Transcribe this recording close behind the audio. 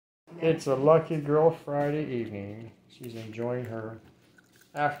It's a Lucky Girl Friday evening. She's enjoying her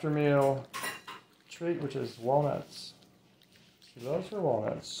after meal treat, which is walnuts. She loves her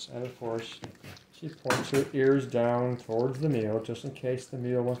walnuts. And of course, she points her ears down towards the meal, just in case the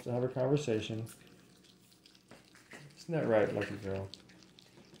meal wants to have a conversation. Isn't that right, Lucky Girl?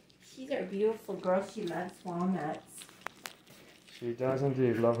 She's a beautiful girl. She loves walnuts. She does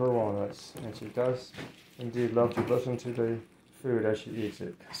indeed love her walnuts. And she does indeed love to listen to the food as she eats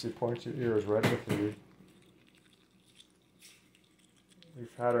it. She points her ears right at the food.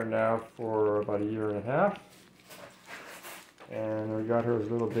 We've had her now for about 1.5 years. And we got her as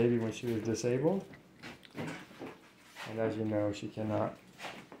a little baby when she was disabled. And as you know, she cannot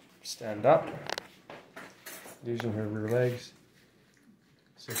stand up, using her rear legs.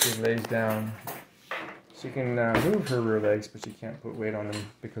 So she lays down. She can move her rear legs, but she can't put weight on them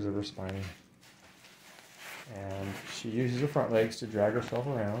because of her spine. And she uses her front legs to drag herself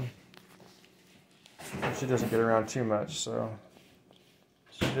around. And she doesn't get around too much, so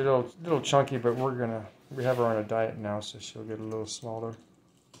she's a little chunky, but we have her on a diet now, so she'll get a little smaller.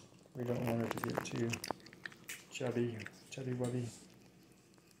 We don't want her to get too chubby wubby.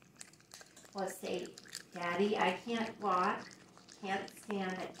 Well, say, Daddy, I can't walk, can't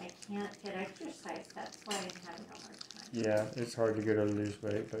stand it, I can't get exercise. That's why I'm having a hard time. Yeah, it's hard to get her to lose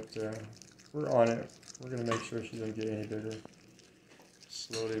weight, but we're on it. We're going to make sure she doesn't get any bigger.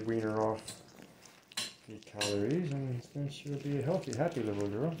 Slowly wean her off the calories, and then she'll be a healthy, happy little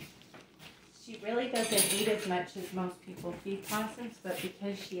girl. She really doesn't eat as much as most people feed possums, but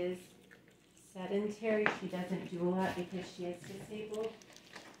because she is sedentary, she doesn't do a lot because she is disabled.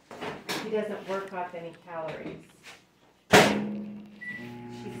 She doesn't work off any calories.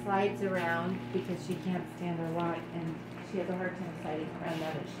 She slides around because she can't stand or walk, and she has a hard time sliding around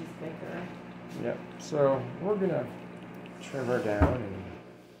now that she's bigger. Yep, so we're going to trim her down and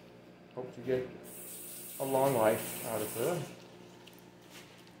hope to get a long life out of her.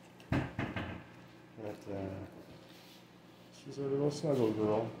 But she's a little snuggle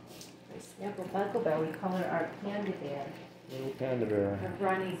girl. Snuggle Buggle Bear, we call her our panda bear. Little panda bear.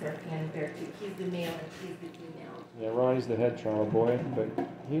 Ronnie's our panda bear too. He's the male and she's the female. Yeah, Ronnie's the head trauma boy, but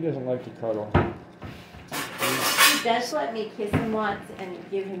he doesn't like to cuddle. He does let me kiss him lots and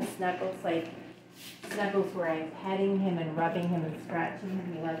give him snuggles, like snuggles where I'm petting him and rubbing him and scratching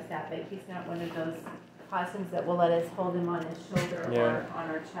him. He loves that, but he's not one of those possums that will let us hold him on his shoulder or on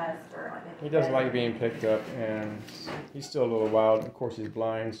our chest or on his He doesn't like being picked up, and he's still a little wild. Of course, he's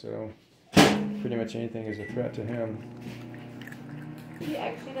blind, so pretty much anything is a threat to him. He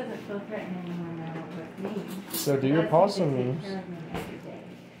actually doesn't feel threatened anymore now with me. So do your possums,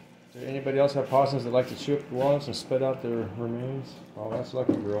 do anybody else have possums that like to chew up the walnuts and spit out their remains? Oh, that's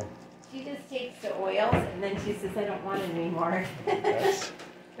Lucky Girl. She just takes the oils and then she says, I don't want it anymore.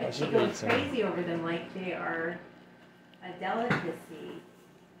 But she goes crazy over them like they are a delicacy.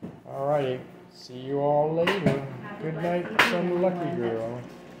 Alrighty, see you all later. Good night from Lucky Girl.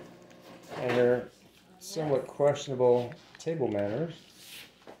 And her somewhat questionable table manners.